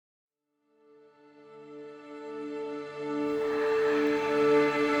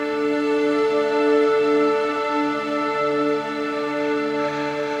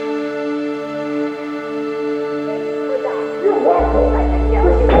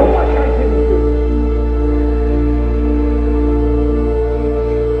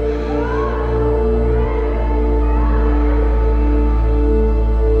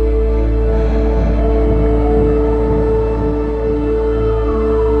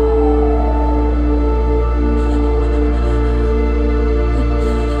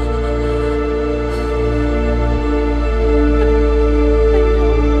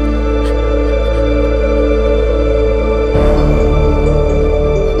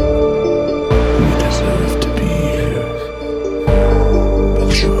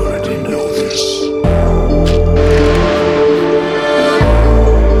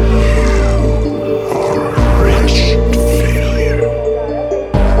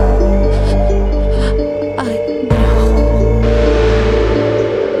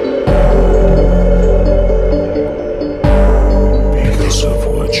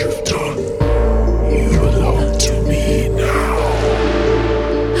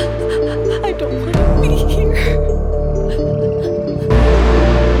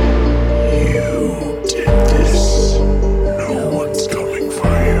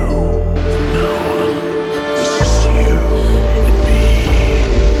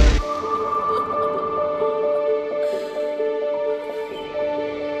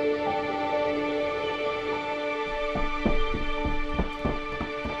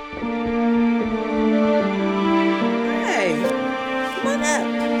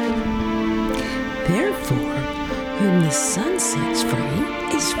Therefore, whom the Son sets free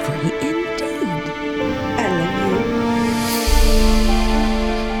is free indeed. I love you.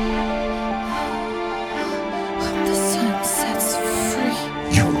 Whom the Son sets free.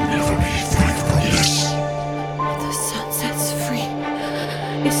 You will never be free from this. Whom the Son sets free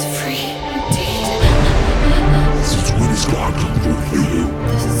is free indeed. Since when has God come for you?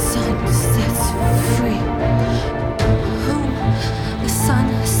 The Son sets free. Whom the Son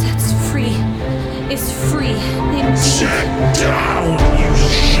sets free is free indeed. Sit down, you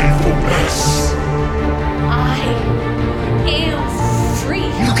shameful mess. I am free.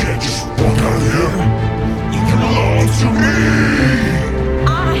 You can't just walk out of here. You belong to me. I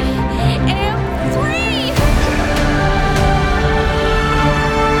am free.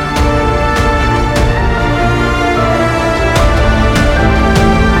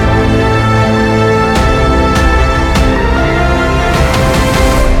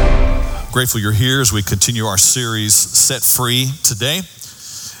 Grateful you're here as we continue our series, Set Free, today.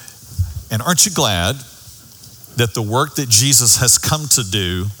 And aren't you glad that the work that Jesus has come to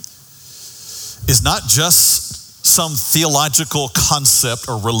do is not just some theological concept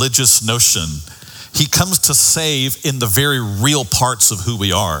or religious notion. He comes to save in the very real parts of who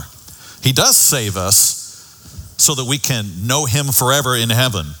we are. He does save us so that we can know him forever in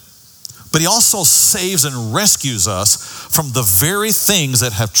heaven. But he also saves and rescues us from the very things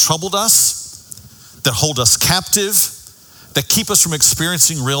that have troubled us, that hold us captive, that keep us from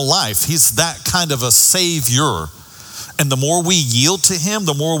experiencing real life. He's that kind of a savior. And the more we yield to him,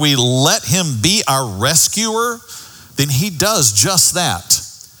 the more we let him be our rescuer, then he does just that.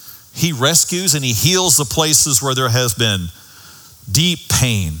 He rescues and he heals the places where there has been deep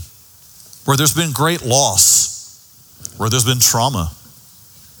pain, where there's been great loss, where there's been trauma.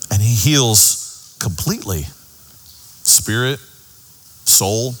 And he heals completely. Spirit,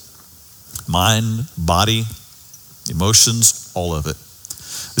 soul, mind, body, emotions, all of it.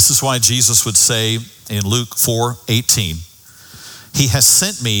 This is why Jesus would say in Luke 4:18, he has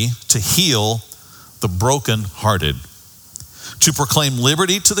sent me to heal the brokenhearted, to proclaim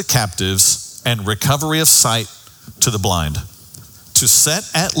liberty to the captives and recovery of sight to the blind, to set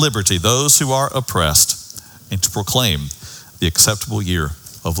at liberty those who are oppressed, and to proclaim the acceptable year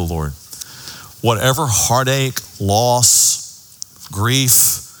of the Lord. Whatever heartache, loss,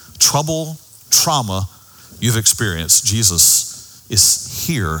 grief, trouble, trauma you've experienced, Jesus is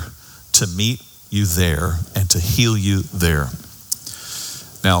here to meet you there and to heal you there.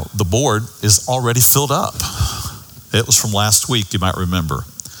 Now, the board is already filled up. It was from last week, you might remember.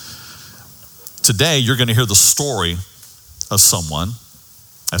 Today, you're going to hear the story of someone,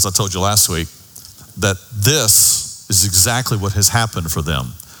 as I told you last week, that this is exactly what has happened for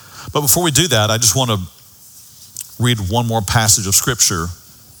them. But before we do that, I just want to read one more passage of scripture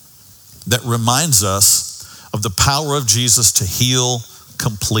that reminds us of the power of Jesus to heal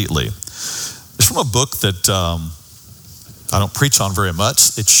completely. It's from a book that I don't preach on very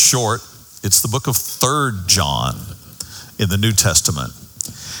much. It's short. It's the book of 3 John in the New Testament.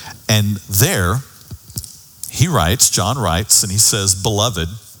 And there, John writes, and he says, "Beloved,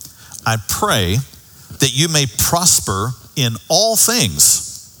 I pray that you may prosper in all things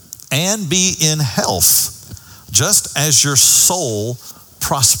and be in health, just as your soul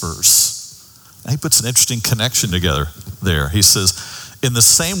prospers." And he puts an interesting connection together there. He says, in the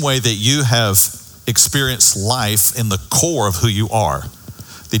same way that you have experienced life in the core of who you are,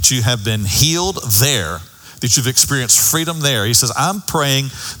 that you have been healed there, that you've experienced freedom there, he says, I'm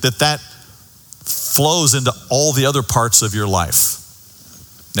praying that that flows into all the other parts of your life.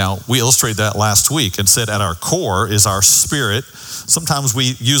 Now, we illustrated that last week and said at our core is our spirit. Sometimes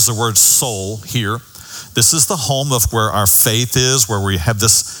we use the word soul here. This is the home of where our faith is, where we have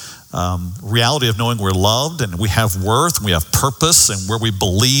this reality of knowing we're loved and we have worth and we have purpose and where we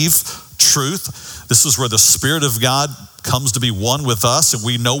believe truth. This is where the Spirit of God comes to be one with us and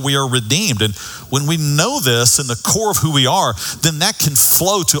we know we are redeemed. And when we know this in the core of who we are, then that can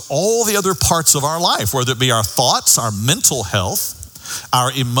flow to all the other parts of our life, whether it be our thoughts, our mental health,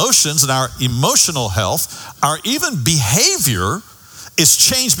 our emotions and our emotional health, our even behavior is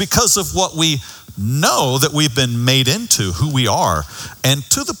changed because of what we know that we've been made into, who we are, and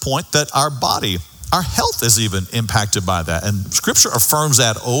to the point that our body, our health is even impacted by that. And scripture affirms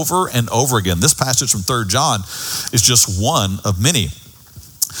that over and over again. This passage from 3 John is just one of many.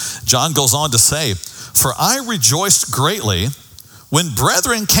 John goes on to say, "For I rejoiced greatly when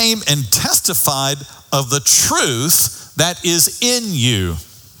brethren came and testified of the truth that is in you."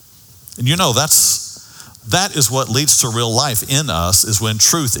 And you know, that is what leads to real life in us, is when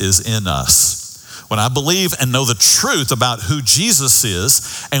truth is in us. when I believe and know the truth about who Jesus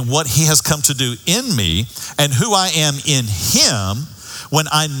is and what he has come to do in me and who I am in him, when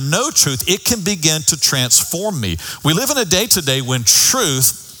I know truth, it can begin to transform me. We live in a day today when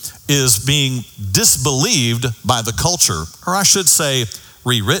truth is being disbelieved by the culture, or I should say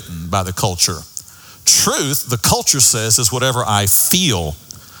rewritten by the culture. Truth, the culture says, is whatever I feel.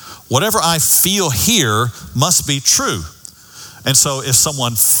 Whatever I feel here must be true. And so if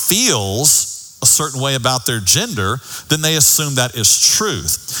someone feels a certain way about their gender, then they assume that is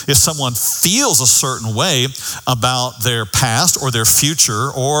truth. If someone feels a certain way about their past or their future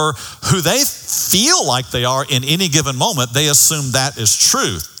or who they feel like they are in any given moment, they assume that is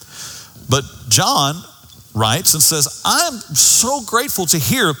truth. But John writes and says, I'm so grateful to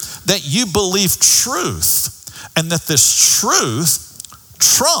hear that you believe truth and that this truth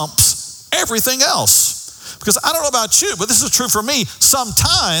trumps everything else. Because I don't know about you, but this is true for me.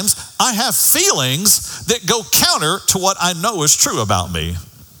 Sometimes I have feelings that go counter to what I know is true about me.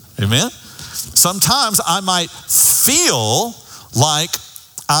 Amen? Sometimes I might feel like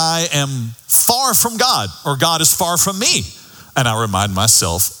I am far from God or God is far from me. And I remind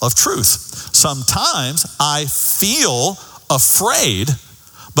myself of truth. Sometimes I feel afraid,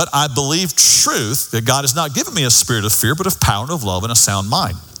 but I believe truth that God has not given me a spirit of fear, but of power and of love and a sound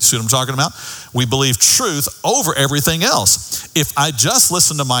mind. You see what I'm talking about? We believe truth over everything else. If I just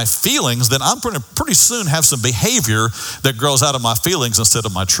listen to my feelings, then I'm going to pretty soon have some behavior that grows out of my feelings instead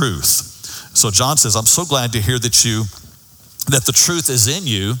of my truth. So John says, I'm so glad to hear that the truth is in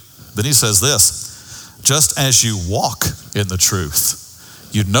you. Then he says this, just as you walk in the truth.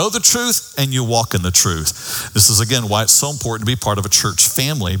 You know the truth and you walk in the truth. This is again why it's so important to be part of a church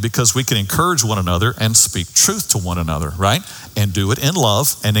family, because we can encourage one another and speak truth to one another, right? And do it in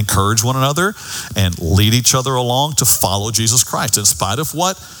love and encourage one another and lead each other along to follow Jesus Christ in spite of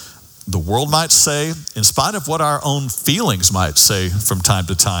what the world might say, in spite of what our own feelings might say from time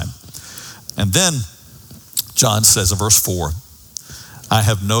to time. And then John says in verse 4, I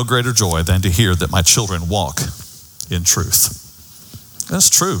have no greater joy than to hear that my children walk in truth. That's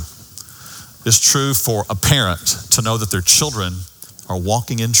true. It's true for a parent to know that their children are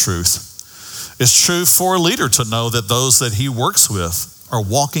walking in truth. It's true for a leader to know that those that he works with are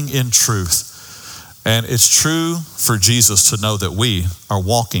walking in truth. And it's true for Jesus to know that we are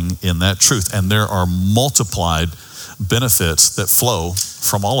walking in that truth. And there are multiplied benefits that flow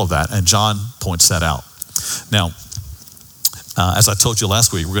from all of that. And John points that out. Now, as I told you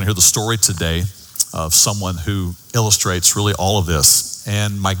last week, we're going to hear the story today of someone who illustrates really all of this.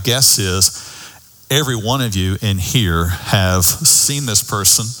 And my guess is every one of you in here have seen this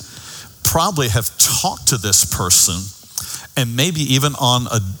person, probably have talked to this person, and maybe even on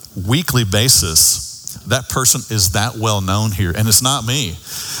a weekly basis, that person is that well known here, and it's not me.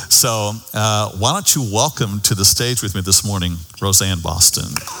 So why don't you welcome to the stage with me this morning, Roseanne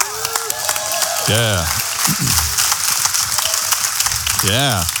Boston. Yeah.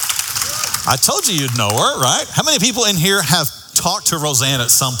 Yeah. I told you you'd know her, right? How many people in here have talked to Roseanne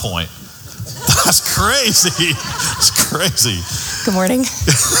at some point? That's crazy. It's crazy. Good morning.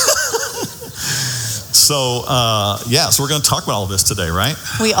 So we're going to talk about all of this today, right?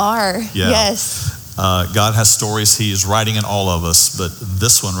 We are. Yeah. Yes. God has stories he is writing in all of us, but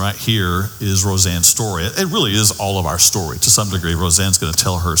this one right here is Roseanne's story. It really is all of our story to some degree. Roseanne's going to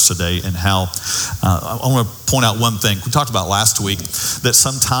tell hers today, and how I want to point out one thing. We talked about last week that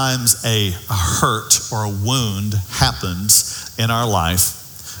sometimes a hurt or a wound happens in our life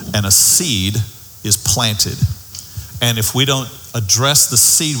and a seed is planted. And if we don't address the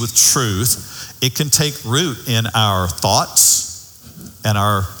seed with truth, it can take root in our thoughts and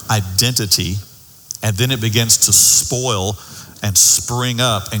our identity. And then it begins to spoil and spring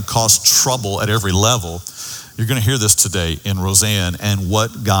up and cause trouble at every level. You're going to hear this today in Roseanne and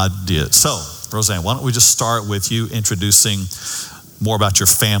what God did. So, Roseanne, why don't we just start with you introducing more about your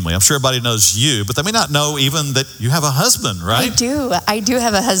family. I'm sure everybody knows you, but they may not know even that you have a husband, right? I do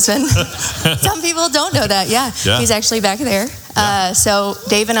have a husband. Some people don't know that, yeah. He's actually back there. Yeah. So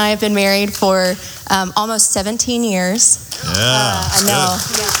Dave and I have been married for almost 17 years. Yeah, I know.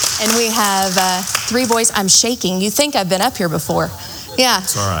 Yeah. And we have 3 boys. I'm shaking. You think I've been up here before. Yeah.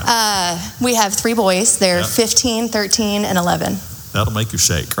 It's all right. We have 3 boys. They're 15, 13, and 11. That'll make you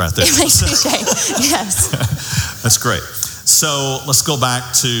shake right there. It makes me shake, yes. That's great. So let's go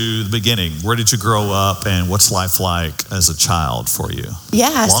back to the beginning. Where did you grow up, and what's life like as a child for you?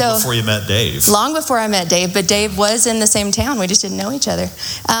 Yeah, long before you met Dave. Long before I met Dave, but Dave was in the same town. We just didn't know each other.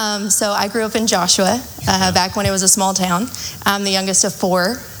 So I grew up in Joshua, back when it was a small town. I'm the youngest of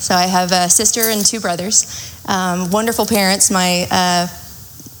 4, so I have a sister and 2 brothers. Wonderful parents. My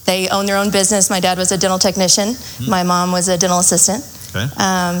They own their own business. My dad was a dental technician. My mom was a dental assistant. Okay.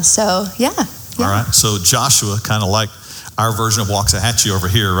 So, yeah. All right. So Joshua, kind of like our version of Waxahachie over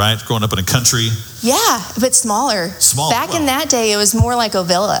here, right? Growing up in a country. Yeah, but smaller. Back in that day, it was more like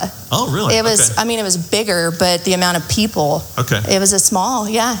Ovilla. Oh, really? It was. Okay. I mean, it was bigger, but the amount of people. Okay. It was a small.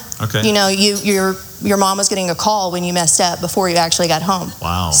 Yeah. Okay. You know, your mom was getting a call when you messed up before you actually got home.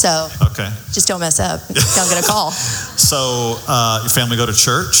 Wow. So. Okay. Just don't mess up. Don't get a call. So your family go to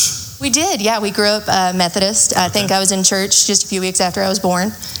church? We did, yeah. We grew up Methodist. I think I was in church just a few weeks after I was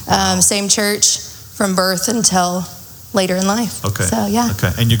born. Same church from birth until later in life. Okay. So, yeah.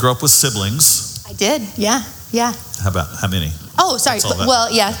 Okay. And you grew up with siblings? I did, yeah. How many? Oh, sorry. Well,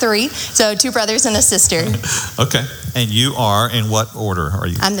 yeah, 3. So 2 brothers and a sister. Okay. And you are, in what order are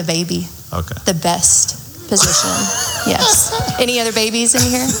you? I'm the baby. Okay. The best position. Yes. Any other babies in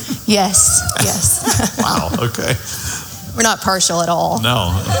here? Yes. Wow, okay. We're not partial at all.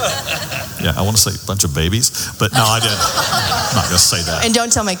 No. Yeah, I want to say a bunch of babies, but no, I didn't. I'm not going to say that. And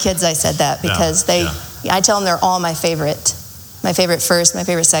don't tell my kids I said that because I tell them they're all my favorite. My favorite first, my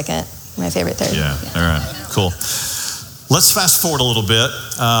favorite second, my favorite third. Yeah, all right, cool. Let's fast forward a little bit.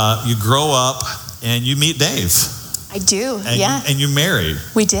 You grow up and you meet Dave. I do, and you married.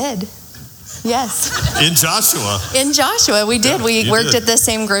 We did. Yes. In Joshua. In Joshua, we did. Yeah, we worked at the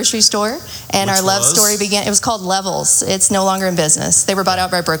same grocery store, and our love story began. It was called Levels. It's no longer in business. They were bought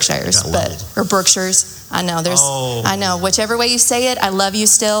out by Berkshires, or Berkshires. I know. I know. Whichever way you say it, I love you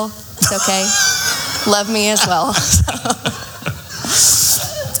still. It's okay. Love me as well.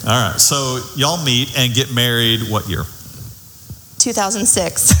 All right. So y'all meet and get married. What year?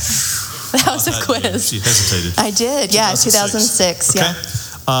 2006. That was a quiz. She hesitated. I did. Yeah, 2006. Okay. Yeah.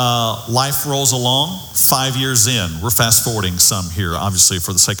 Life rolls along. 5 years in, we're fast forwarding some here, obviously,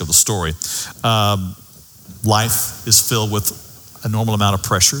 for the sake of the story. Life is filled with a normal amount of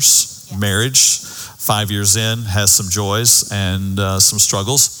pressures. Yeah. Marriage, 5 years in, has some joys and some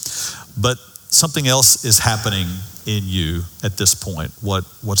struggles. But something else is happening in you at this point.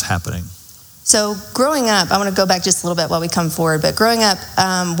 What's happening? So growing up, I want to go back just a little bit while we come forward, but growing up,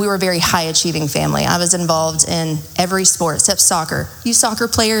 we were a very high-achieving family. I was involved in every sport except soccer. You soccer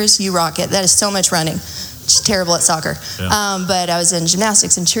players, you rock it. That is so much running. Just terrible at soccer. Yeah. But I was in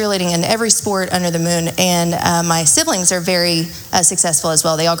gymnastics and cheerleading and every sport under the moon. And my siblings are very successful as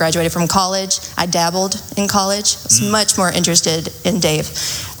well. They all graduated from college. I dabbled in college. I was much more interested in Dave.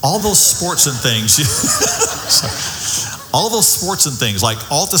 All those sports and things. All those sports and things, like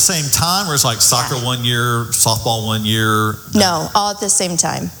all at the same time, or it's like soccer 1 year, softball 1 year? No, all at the same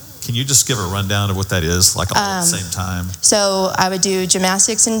time. Can you just give a rundown of what that is, like all at the same time? So I would do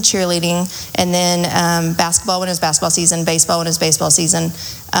gymnastics and cheerleading, and then basketball when it was basketball season, baseball when it was baseball season,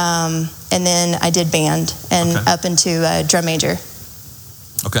 and then I did band and up into drum major.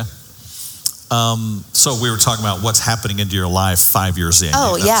 Okay. So we were talking about what's happening into your life 5 years in.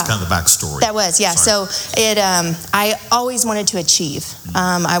 Oh, That's kind of the backstory. That was, yeah. Sorry. So I always wanted to achieve.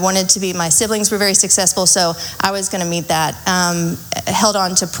 I wanted to be, my siblings were very successful, so I was going to meet that. Held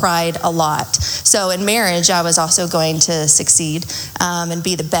on to pride a lot. So in marriage, I was also going to succeed and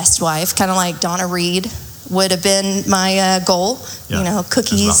be the best wife, kind of like Donna Reed would have been my goal. Yeah. You know,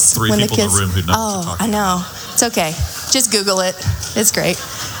 cookies. There's about 3 when people the kids, in the room who know what you're talking I know. about. It's okay. Just Google it. It's great.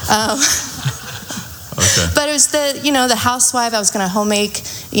 Okay. But it was the housewife. I was going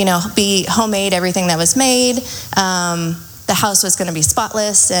to be homemade everything that was made. The house was going to be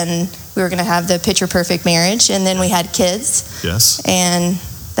spotless, and we were going to have the picture perfect marriage. And then we had kids. Yes. And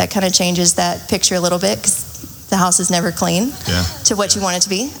that kind of changes that picture a little bit because the house is never clean to what you want it to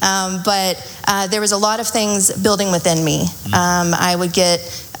be. But there was a lot of things building within me. I would get.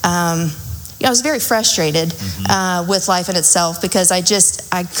 I was very frustrated with life in itself because I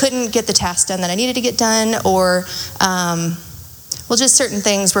couldn't get the tasks done that I needed to get done, or just certain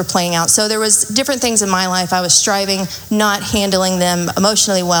things were playing out. So there was different things in my life. I was striving, not handling them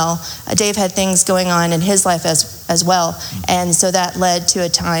emotionally well. Dave had things going on in his life as well, and so that led to a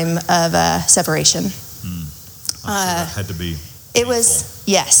time of separation. That had to be painful. It was,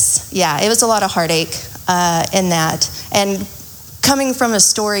 yes, yeah. It was a lot of heartache in that, and coming from a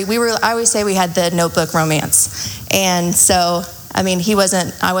story, I always say we had the Notebook romance. And so, I mean,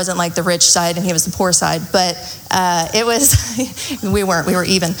 I wasn't like the rich side and he was the poor side, but it was, we were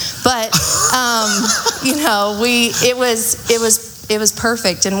even. But, it was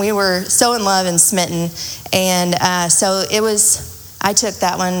perfect, and we were so in love and smitten. And so I took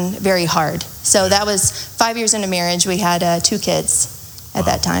that one very hard. So that was 5 years into marriage. We had 2 kids at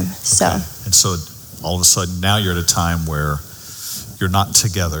that time. So. Okay. And so all of a sudden now you're at a time where you're not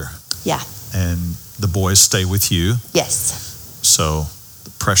together. Yeah. And the boys stay with you. Yes. So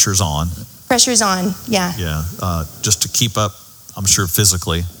pressure's on. Pressure's on, yeah. Yeah, just to keep up, I'm sure,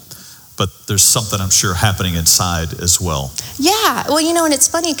 physically. But there's something, I'm sure, happening inside as well. Yeah, well, and it's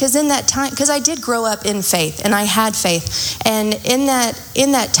funny because in that time, because I did grow up in faith and I had faith. And in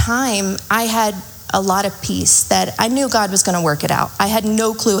that time, I had a lot of peace that I knew God was going to work it out. I had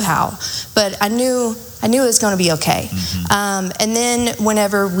no clue how, but I knew it was going to be okay. Mm-hmm. And then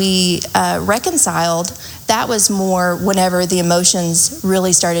whenever we reconciled, that was more whenever the emotions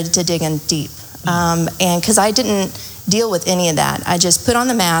really started to dig in deep. And because I didn't deal with any of that, I just put on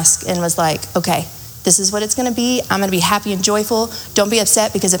the mask and was like, okay, this is what it's going to be. I'm going to be happy and joyful. Don't be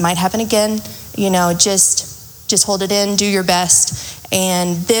upset because it might happen again. Just hold it in, do your best.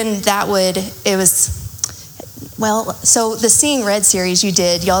 And then so the Seeing Red series you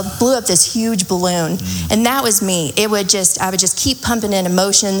did, y'all blew up this huge balloon. And that was me. I would just keep pumping in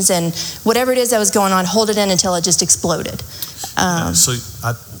emotions and whatever it is that was going on, hold it in until it just exploded. So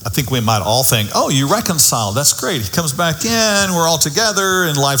I think we might all think, oh, you reconciled. That's great. He comes back in, we're all together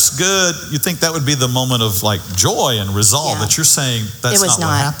and life's good. You think that would be the moment of like joy and resolve, but you're saying that's not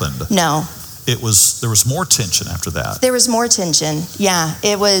what happened. No. There was more tension after that. There was more tension. Yeah.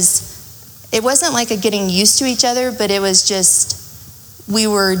 It wasn't like a getting used to each other, but it was just, we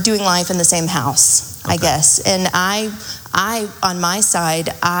were doing life in the same house, I guess. And I, on my side,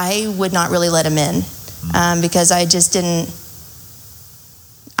 I would not really let him in because I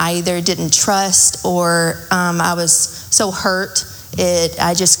either didn't trust or I was so hurt.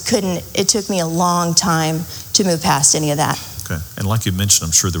 I just couldn't, it took me a long time to move past any of that. Okay. And like you mentioned,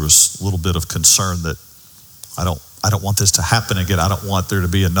 I'm sure there was a little bit of concern that I don't want this to happen again. I don't want there to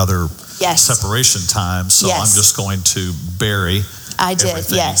be another separation time. So I'm just going to bury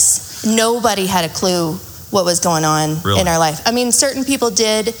everything. Yes. Nobody had a clue what was going on in our life. I mean, certain people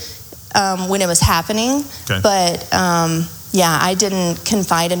did when it was happening, but I didn't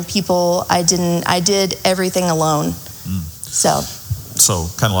confide in people. I did everything alone. So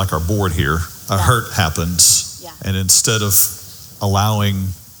kind of like our board here, a hurt happens, and instead of allowing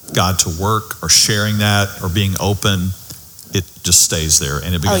God to work or sharing that or being open, it just stays there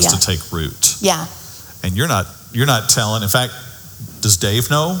and it begins to take root. Yeah. And you're not telling. In fact, does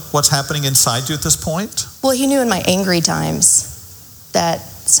Dave know what's happening inside you at this point? Well, he knew in my angry times that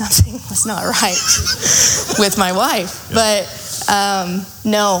something was not right with my wife. But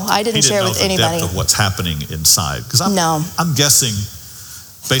no, I didn't share with anybody. The depth of what's happening inside. Because I'm guessing,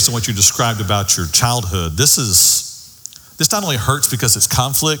 based on what you described about your childhood, this not only hurts because it's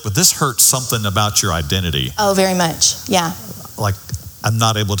conflict, but this hurts something about your identity. Oh, very much. Yeah. Like, I'm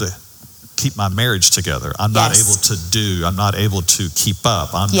not able to keep my marriage together. I'm not able to do. I'm not able to keep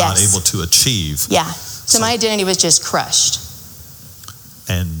up. I'm not able to achieve. Yeah. So my identity was just crushed.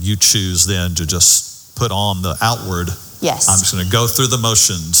 And you choose then to just put on the outward. Yes. I'm just going to go through the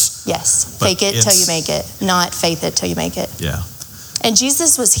motions. Yes. Fake it till you make it, not faith it till you make it. Yeah. And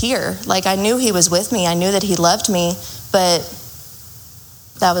Jesus was here. Like, I knew he was with me. I knew that he loved me, but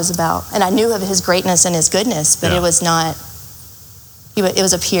that was about, and I knew of his greatness and his goodness, but it was not, it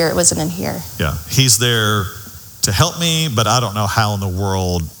was up here. It wasn't in here. Yeah. He's there to help me, but I don't know how in the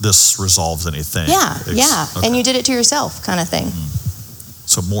world this resolves anything. Yeah. Okay. And you did it to yourself, kind of thing.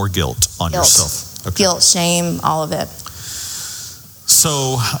 So more guilt on yourself. Okay. Guilt, shame, all of it.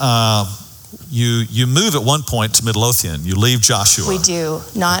 So you move at one point to Midlothian. You leave Joshua. We do,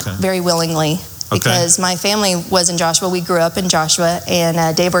 not very willingly, because my family was in Joshua. We grew up in Joshua,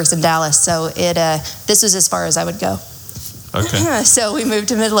 and Dave works in Dallas. So this was as far as I would go. Okay. So we moved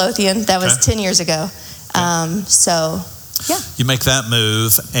to Midlothian. That was 10 years ago. You make that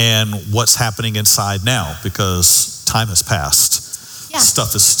move, and what's happening inside now? Because time has passed. Yeah.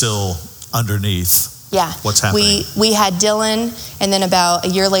 Stuff is still underneath. Yeah. What's happening? We had Dylan, and then about a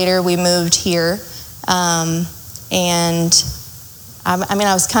year later, we moved here. And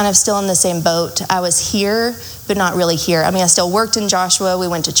I was kind of still in the same boat. I was here, but not really here. I mean, I still worked in Joshua. We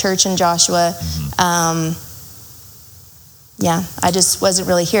went to church in Joshua. I just wasn't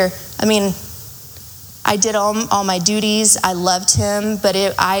really here. I mean, I did all my duties. I loved him, but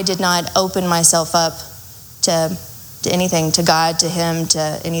I did not open myself up to anything, to God, to him,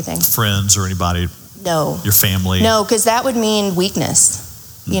 to anything. Friends or anybody? No. Your family? No, because that would mean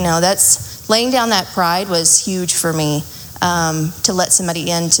weakness. That's laying down that pride was huge for me, to let somebody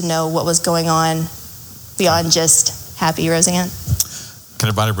in to know what was going on beyond just happy Roseanne. Can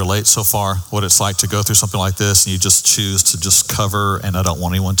everybody relate so far what it's like to go through something like this and you just choose to just cover, and I don't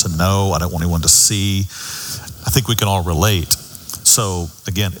want anyone to know, I don't want anyone to see? I think we can all relate. So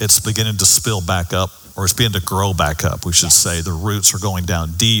again, it's beginning to spill back up, or it's beginning to grow back up, we should say. The roots are going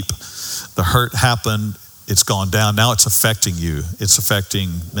down deep. The hurt happened. it's gone down. Now it's affecting you. It's affecting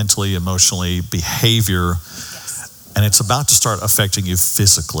mentally, emotionally, behavior, and it's about to start affecting you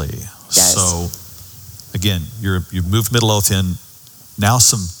physically. Yes. So, again, you've moved Midlothian. Now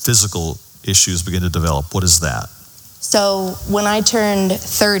some physical issues begin to develop. What is that? So when I turned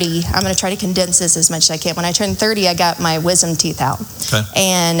 30, I'm going to try to condense this as much as I can. When I turned 30, I got my wisdom teeth out. Okay.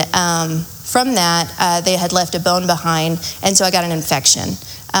 And from that, they had left a bone behind, and so I got an infection.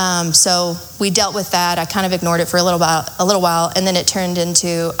 So we dealt with that. I kind of ignored it for a little while, and then it turned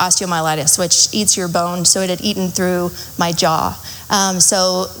into osteomyelitis, which eats your bone. So it had eaten through my jaw.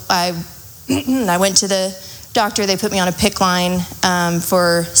 So I went to the doctor. They put me on a PICC line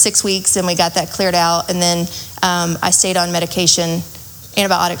for 6 weeks, and we got that cleared out. And then I stayed on medication,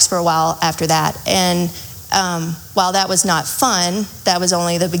 antibiotics for a while after that. And while that was not fun, that was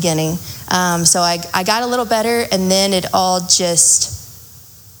only the beginning. So I got a little better, and then it all just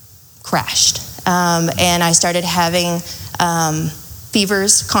crashed. And I started having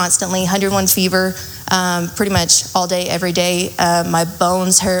fevers constantly, 101 fever, pretty much all day, every day. My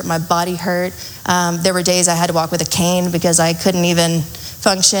bones hurt, my body hurt. There were days I had to walk with a cane because I couldn't even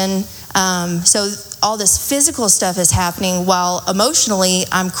function. So all this physical stuff is happening while emotionally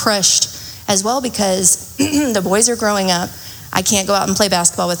I'm crushed as well, because the boys are growing up. I can't go out and play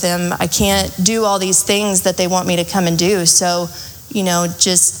basketball with them. I can't do all these things that they want me to come and do. So,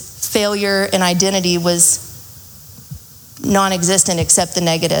 just failure and identity was non-existent except the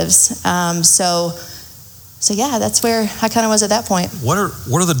negatives. So yeah, that's where I kind of was at that point. What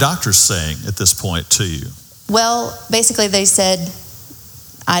are the doctors saying at this point to you? Well, basically they said,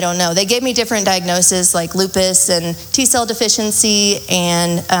 I don't know. They gave me different diagnoses like lupus and T-cell deficiency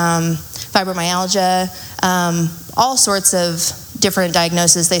and fibromyalgia, all sorts of different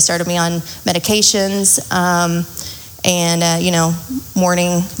diagnoses. They started me on medications, and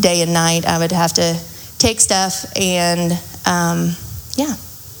morning, day, and night, I would have to take stuff, and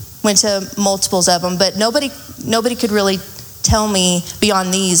went to multiples of them. But nobody could really tell me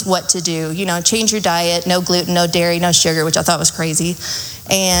beyond these what to do. Change your diet, no gluten, no dairy, no sugar, which I thought was crazy.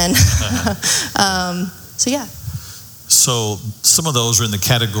 And so yeah. So some of those are in the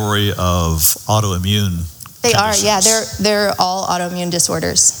category of autoimmune. They conditions. are, yeah. They're all autoimmune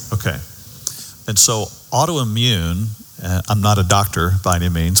disorders. Okay. And so autoimmune, I'm not a doctor by any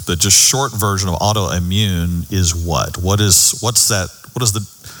means, but just short version of autoimmune is what? What's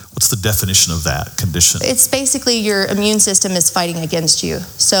the definition of that condition? It's basically your immune system is fighting against you.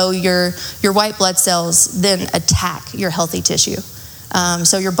 So your white blood cells then attack your healthy tissue.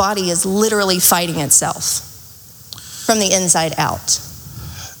 So your body is literally fighting itself from the inside out.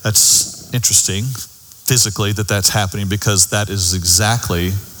 That's interesting physically that's happening, because that is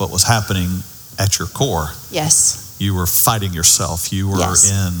exactly what was happening at your core. Yes. You were fighting yourself. You were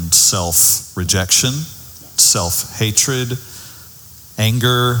in self-rejection, self-hatred,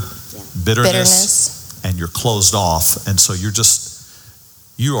 anger, bitterness, and you're closed off. And so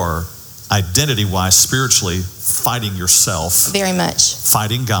you are identity-wise, spiritually fighting yourself. Very much.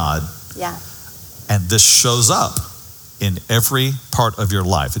 Fighting God. Yeah. And this shows up in every part of your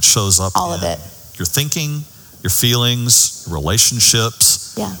life. It shows up all of it. Your thinking, your feelings, your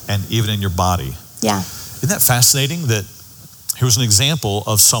relationships, and even in your body. Yeah. Isn't that fascinating that here's an example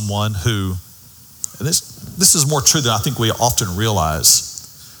of someone who, and this is more true than I think we often realize,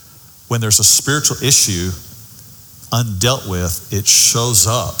 when there's a spiritual issue undealt with, it shows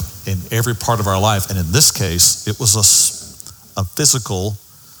up in every part of our life. And in this case, it was a physical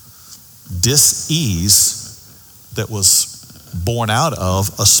dis-ease that was born out of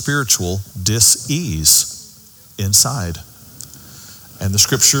a spiritual dis-ease inside. And the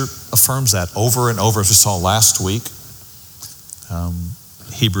scripture affirms that over and over, as we saw last week.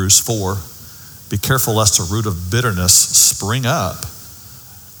 Hebrews 4, be careful lest a root of bitterness spring up,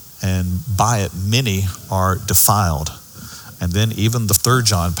 and by it many are defiled. And then even the 3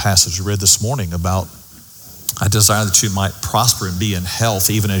 John passage we read this morning about, I desire that you might prosper and be in health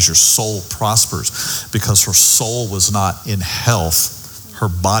even as your soul prospers. Because her soul was not in health, her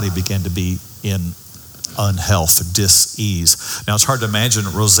body began to be in unhealth, dis-ease. Now it's hard to imagine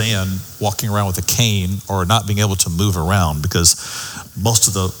Roseanne walking around with a cane or not being able to move around, because most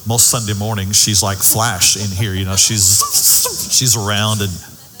Sunday mornings she's like Flash in here. She's around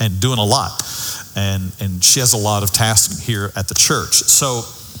and doing a lot, and she has a lot of tasks here at the church. So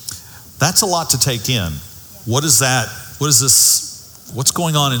that's a lot to take in. What is that? What is this? What's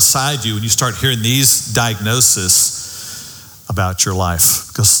going on inside you when you start hearing these diagnoses about your life?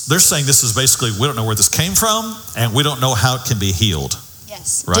 Because they're saying this is basically, we don't know where this came from, and we don't know how it can be healed.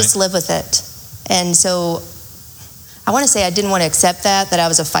 Yes. Right? Just live with it. And so I want to say I didn't want to accept that I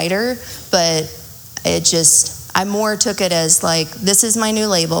was a fighter, but I more took it as like, this is my new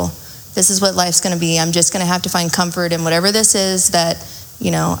label. This is what life's going to be. I'm just going to have to find comfort in whatever this is that,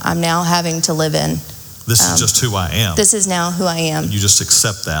 I'm now having to live in. This is just who I am. This is now who I am. You just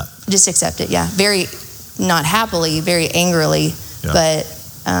accept that. Just accept it, yeah. Very, not happily, very angrily, but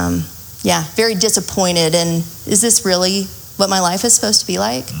very disappointed. And is this really what my life is supposed to be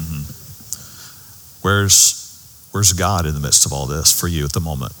like? Mm-hmm. Where's God in the midst of all this for you at the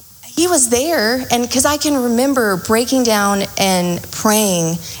moment? He was there, and because I can remember breaking down and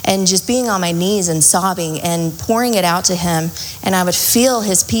praying and just being on my knees and sobbing and pouring it out to him, and I would feel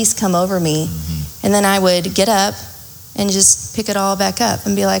his peace come over me, and then I would get up and just pick it all back up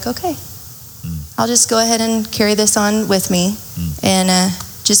and be like, okay, I'll just go ahead and carry this on with me and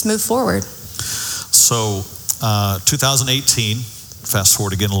just move forward. So 2018, fast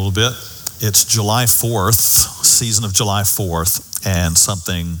forward again a little bit, it's July 4th, season of July 4th, and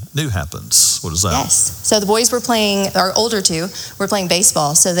something new happens. What is that? Yes. So the boys were playing, our older two were playing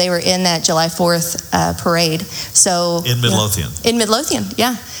baseball. So they were in that July 4th parade. So in Midlothian. In Midlothian,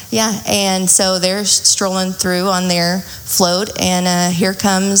 yeah. And so they're strolling through on their float, and here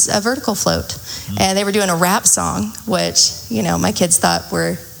comes a vertical float. And they were doing a rap song, which, my kids thought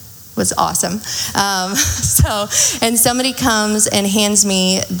was awesome. And somebody comes and hands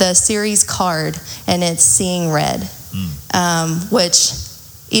me the series card, and it's Seeing Red. Which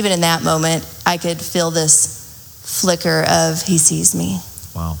even in that moment, I could feel this flicker of he sees me.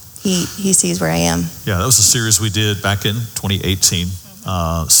 Wow. He sees where I am. Yeah, that was a series we did back in 2018,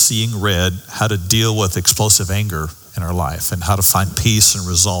 Seeing Red, how to deal with explosive anger in our life and how to find peace and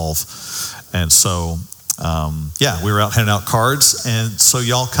resolve. And so, we were out handing out cards, and so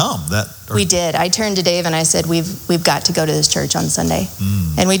y'all come. We did. I turned to Dave and I said, we've got to go to this church on Sunday.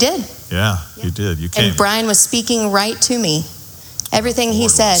 And we did. Yeah, you did. You came. And Brian was speaking right to me. Everything he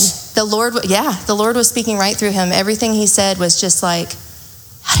said, the Lord was speaking right through him. Everything he said was just like,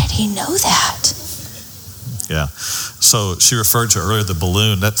 how did he know that? Yeah. So she referred to earlier the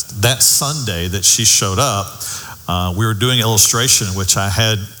balloon. That Sunday that she showed up, we were doing an illustration in which I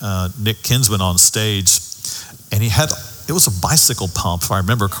had Nick Kinsman on stage, and it was a bicycle pump, if I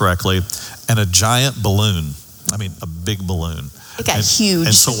remember correctly, and a giant balloon. I mean, a big balloon. It got huge.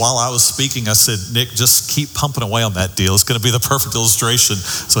 And so while I was speaking, I said, Nick, just keep pumping away on that deal. It's going to be the perfect illustration.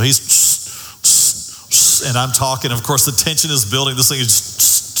 So he's, and I'm talking. Of course, the tension is building. This thing is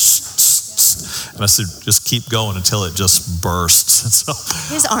just, and I said, just keep going until it just bursts. And so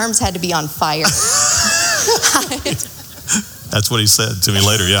his arms had to be on fire. That's what he said to me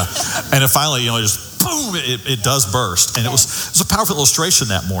later, yeah. And then finally, just boom, it does burst. And it was a powerful illustration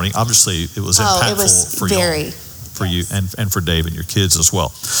that morning. Obviously, it was impactful for you. For you and for Dave and your kids as well.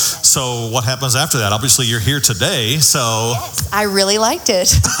 So what happens after that? Obviously, you're here today, so. Yes, I really liked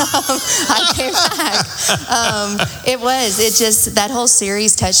it. I came back. That whole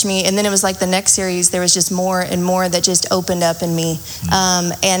series touched me. And then it was like the next series, there was just more and more that just opened up in me.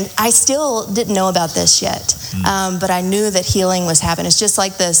 And I still didn't know about this yet, but I knew that healing was happening. It's just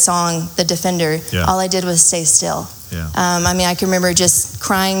like the song, The Defender. Yeah. All I did was stay still. Yeah. I can remember just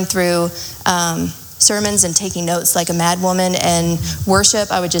crying through sermons and taking notes like a mad woman, and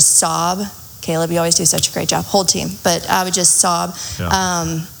worship, I would just sob. Caleb, you always do such a great job, whole team, but I would just sob.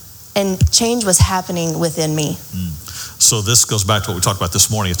 Yeah. And change was happening within me. So this goes back to what we talked about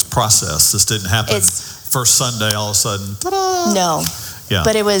this morning. It's a process. This didn't happen first Sunday, all of a sudden, ta-da! No. Yeah.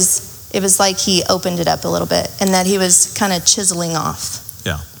 But it was like he opened it up a little bit, and that he was kind of chiseling off.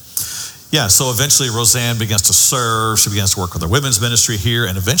 Yeah. Yeah, so eventually Roseanne begins to serve. She begins to work with our women's ministry here,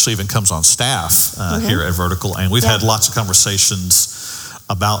 and eventually even comes on staff here at Vertical. And we've had lots of conversations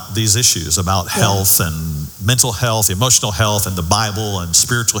about these issues, about health and mental health, emotional health, and the Bible and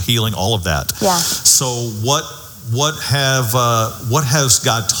spiritual healing, all of that. Yeah. So what has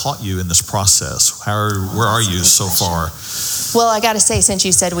God taught you in this process? Where are you so far? Well, I got to say, since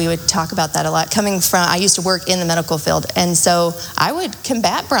you said we would talk about that a lot, I used to work in the medical field, and so I would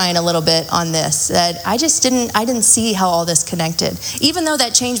combat Brian a little bit on this, that I didn't see how all this connected. Even though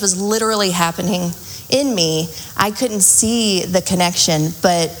that change was literally happening in me, I couldn't see the connection,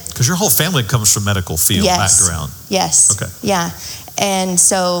 but... Because your whole family comes from medical field background. Yes. Okay. Yeah. And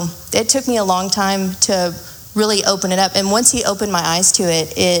so it took me a long time to really open it up, and once he opened my eyes to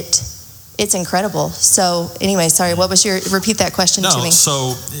it, it's incredible. So anyway, sorry, repeat that question to me. No,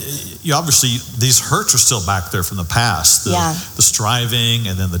 so you obviously, these hurts are still back there from the past. The striving,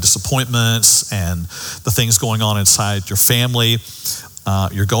 and then the disappointments, and the things going on inside your family.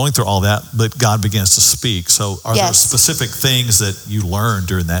 You're going through all that, but God begins to speak. So are there specific things that you learned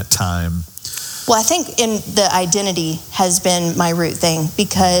during that time? Well, I think in the identity has been my root thing,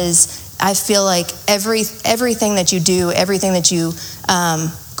 because I feel like everything that you do, everything that you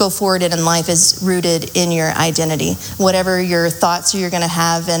go forward in life is rooted in your identity, whatever your thoughts you're going to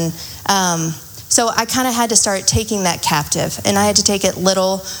have. And so I kind of had to start taking that captive, and I had to take it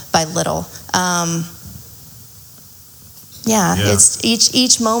little by little. It's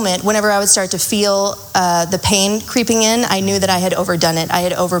each moment, whenever I would start to feel the pain creeping in, I knew that I had overdone it. I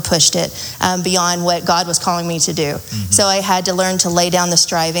had overpushed it beyond what God was calling me to do. Mm-hmm. So I had to learn to lay down the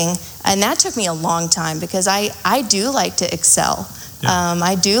striving. And that took me a long time, because I do like to excel. Yeah.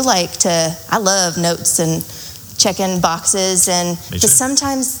 I love notes and check-in boxes. But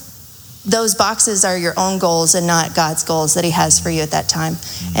sometimes those boxes are your own goals and not God's goals that he has for you at that time.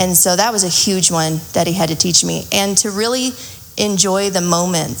 Mm-hmm. And so that was a huge one that he had to teach me. And to really enjoy the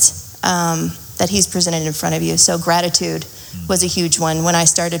moment that he's presented in front of you. So gratitude was a huge one when I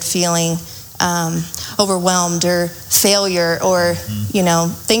started feeling overwhelmed or failure, or,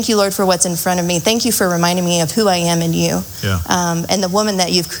 thank you, Lord, for what's in front of me. Thank you for reminding me of who I am in you, and the woman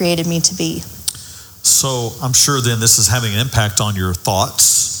that you've created me to be. So I'm sure then this is having an impact on your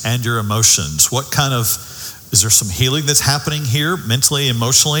thoughts and your emotions. Is there some healing that's happening here mentally,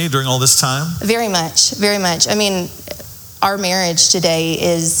 emotionally during all this time? Very much, very much. I mean, our marriage today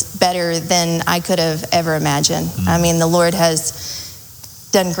is better than I could have ever imagined. I mean, the Lord has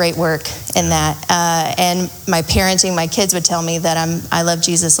done great work in that. And my parenting, my kids would tell me that I love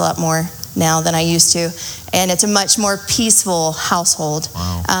Jesus a lot more now than I used to. And it's a much more peaceful household.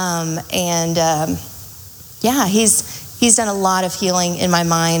 Wow. He's done a lot of healing in my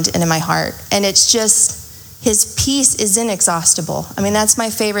mind and in my heart. And it's just, his peace is inexhaustible. I mean, that's my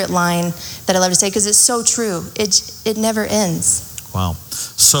favorite line that I love to say, because it's so true. It never ends. Wow.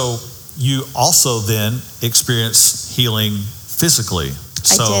 So you also then experience healing physically.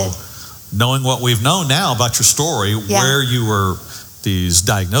 I did. Knowing what we've known now about your story, where you were, these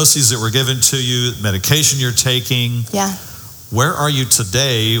diagnoses that were given to you, medication you're taking. Yeah. Where are you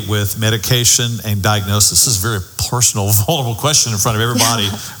today with medication and diagnosis? This is a very personal, vulnerable question in front of everybody,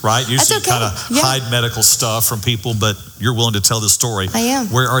 right? Usually you kind of hide medical stuff from people, but you're willing to tell this story. I am.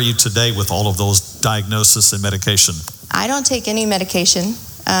 Where are you today with all of those diagnoses and medication? I don't take any medication.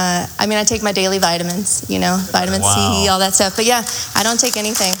 I take my daily vitamins, vitamin C, all that stuff. But I don't take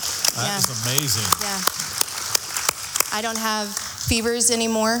anything. That is amazing. Yeah. I don't have fevers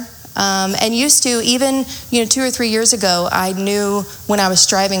anymore. And used to, even 2 or 3 years ago, I knew when I was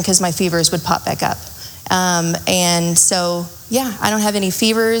striving, because my fevers would pop back up. And so, I don't have any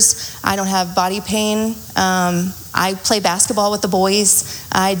fevers. I don't have body pain. I play basketball with the boys.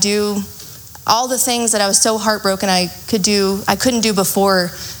 I do all the things that I was so heartbroken I couldn't do before.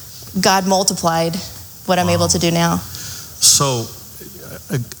 God multiplied what I'm able to do now. So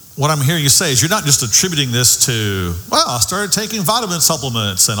what I'm hearing you say is you're not just attributing this to, I started taking vitamin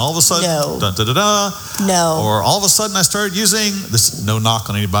supplements and all of a sudden, No. Or all of a sudden I started using, this, no knock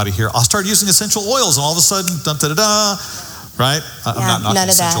on anybody here, I started using essential oils and all of a sudden, right? I'm not knocking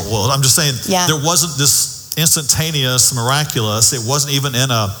essential oils. I'm just saying there wasn't this instantaneous, miraculous. It wasn't even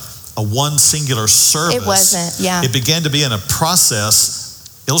in a one singular service. It wasn't, It began to be in a process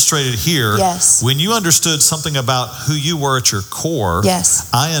illustrated here. Yes. When you understood something about who you were at your core. Yes.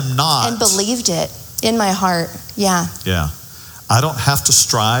 I am not. And believed it in my heart. Yeah. Yeah. I don't have to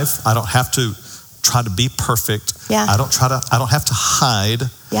strive. I don't have to try to be perfect. Yeah. I don't have to hide.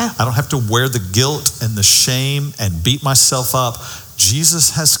 Yeah. I don't have to wear the guilt and the shame and beat myself up.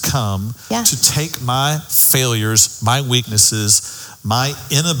 Jesus has come to take my failures, my weaknesses, my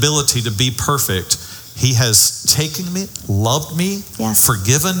inability to be perfect. He has taken me, loved me,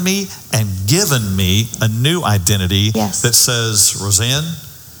 forgiven me, and given me a new identity that says, Roseanne,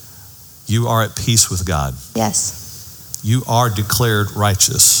 you are at peace with God. Yes. You are declared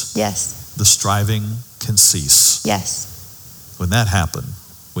righteous. Yes. The striving can cease. Yes. When that happened,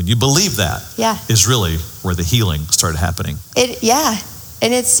 when you believe that, is really where the healing started happening.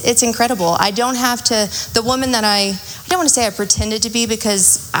 And it's incredible. I don't have to, the woman that I don't want to say I pretended to be,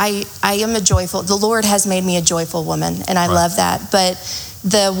 because I am the Lord has made me a joyful woman, and I love that. But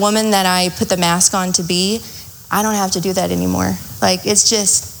the woman that I put the mask on to be, I don't have to do that anymore. Like, it's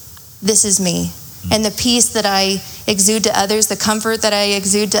just, this is me. Mm-hmm. And the peace that I exude to others, the comfort that I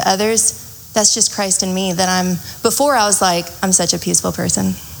exude to others, that's just Christ in me. Before I was like, I'm such a peaceful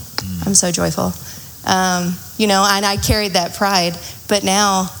person. Mm-hmm. I'm so joyful. And I carried that pride, but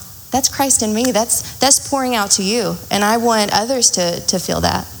now that's Christ in me. That's pouring out to you. And I want others to feel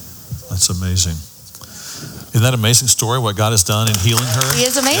that. That's amazing. Isn't that an amazing story, what God has done in healing her? He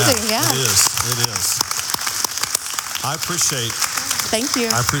is amazing, It is. I appreciate Thank you.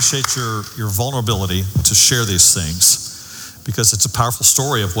 I appreciate your vulnerability to share these things, because it's a powerful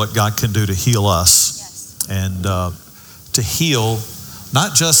story of what God can do to heal us. Yes. And to heal,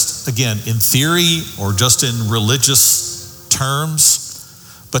 not just, again, in theory or just in religious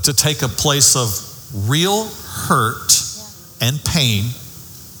terms, but to take a place of real hurt and pain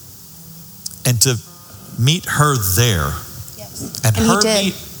and to meet her there. Yes. And her he did.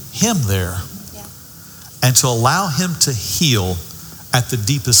 meet him there. Yeah. And to allow him to heal at the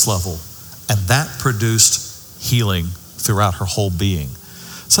deepest level. And that produced healing throughout her whole being.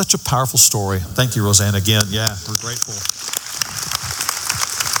 Such a powerful story. Thank you, Roseanne, again. Yeah, we're grateful.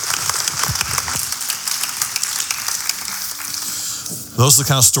 Those are the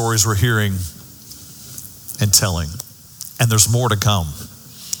kind of stories we're hearing and telling. And there's more to come.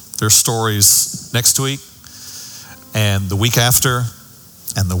 There's stories next week and the week after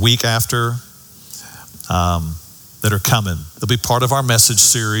and the week after that are coming. They'll be part of our message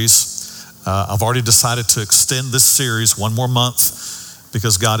series. I've already decided to extend this series one more month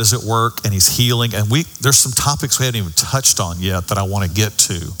because God is at work and he's healing. And there's some topics we haven't even touched on yet that I want to get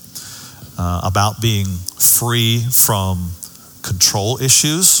to about being free from control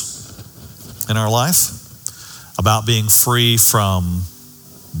issues in our life, about being free from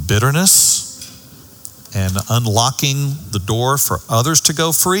bitterness and unlocking the door for others to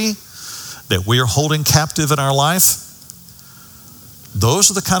go free that we are holding captive in our life.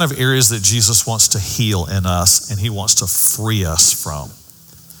 Those are the kind of areas that Jesus wants to heal in us and he wants to free us from.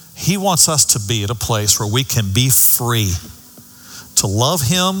 He wants us to be at a place where we can be free to love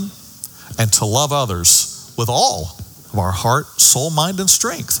him and to love others with all of our heart, soul, mind, and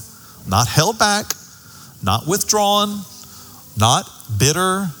strength. Not held back, not withdrawn, not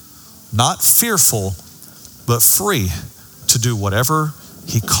bitter, not fearful, but free to do whatever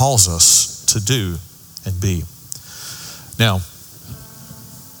he calls us to do and be. Now,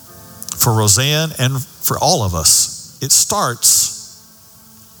 for Roseanne and for all of us, it starts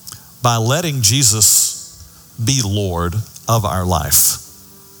by letting Jesus be Lord of our life.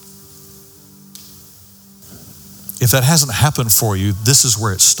 If that hasn't happened for you, this is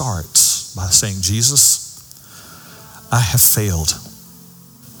where it starts, by saying, Jesus, I have failed.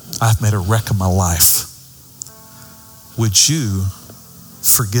 I've made a wreck of my life. Would you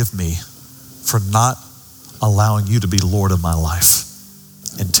forgive me for not allowing you to be Lord of my life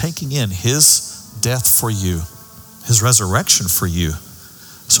and taking in his death for you, his resurrection for you,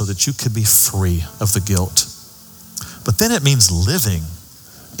 so that you could be free of the guilt. But then it means living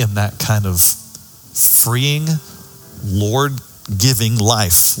in that kind of freeing, Lord-giving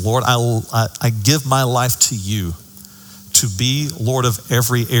life. Lord, I give my life to you to be Lord of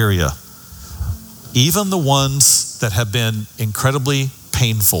every area, even the ones that have been incredibly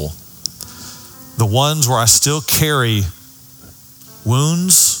painful, the ones where I still carry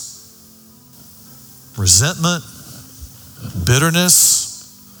wounds, resentment, bitterness,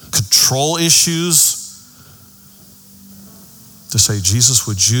 control issues, to say, Jesus,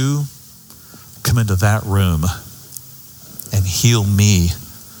 would you come into that room and heal me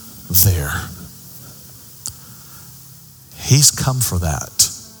there? He's come for that.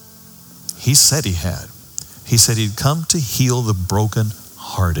 He said he had. He said he'd come to heal the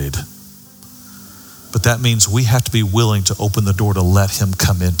brokenhearted. But that means we have to be willing to open the door to let him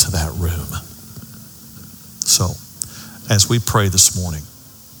come into that room. So, as we pray this morning,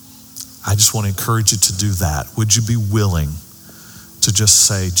 I just want to encourage you to do that. Would you be willing to just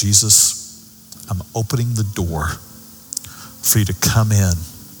say, Jesus, I'm opening the door for you to come in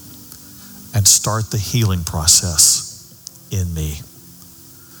and start the healing process in me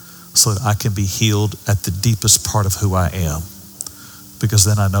so that I can be healed at the deepest part of who I am, because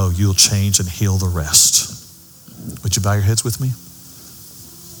then I know you'll change and heal the rest. Would you bow your heads with me?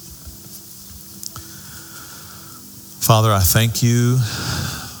 Father, I thank you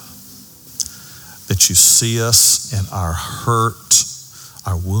that you see us in our hurt,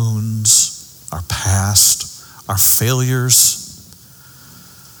 our wounds, our past, our failures,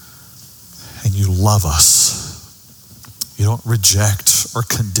 and you love us. You don't reject or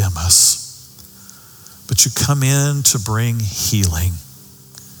condemn us, but you come in to bring healing,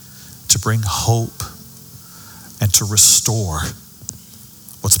 to bring hope, and to restore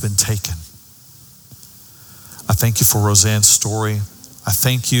what's been taken. I thank you for Roseanne's story. I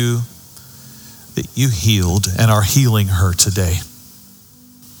thank you that you healed and are healing her today.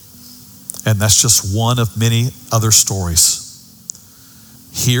 And that's just one of many other stories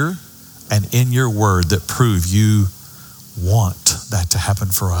here and in your word that prove you want that to happen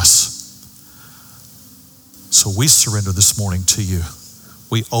for us. So we surrender this morning to you.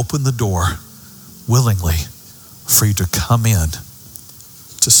 We open the door willingly for you to come in,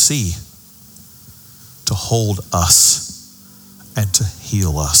 to see, to hold us, and to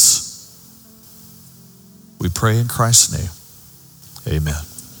heal us. We pray in Christ's name. Amen.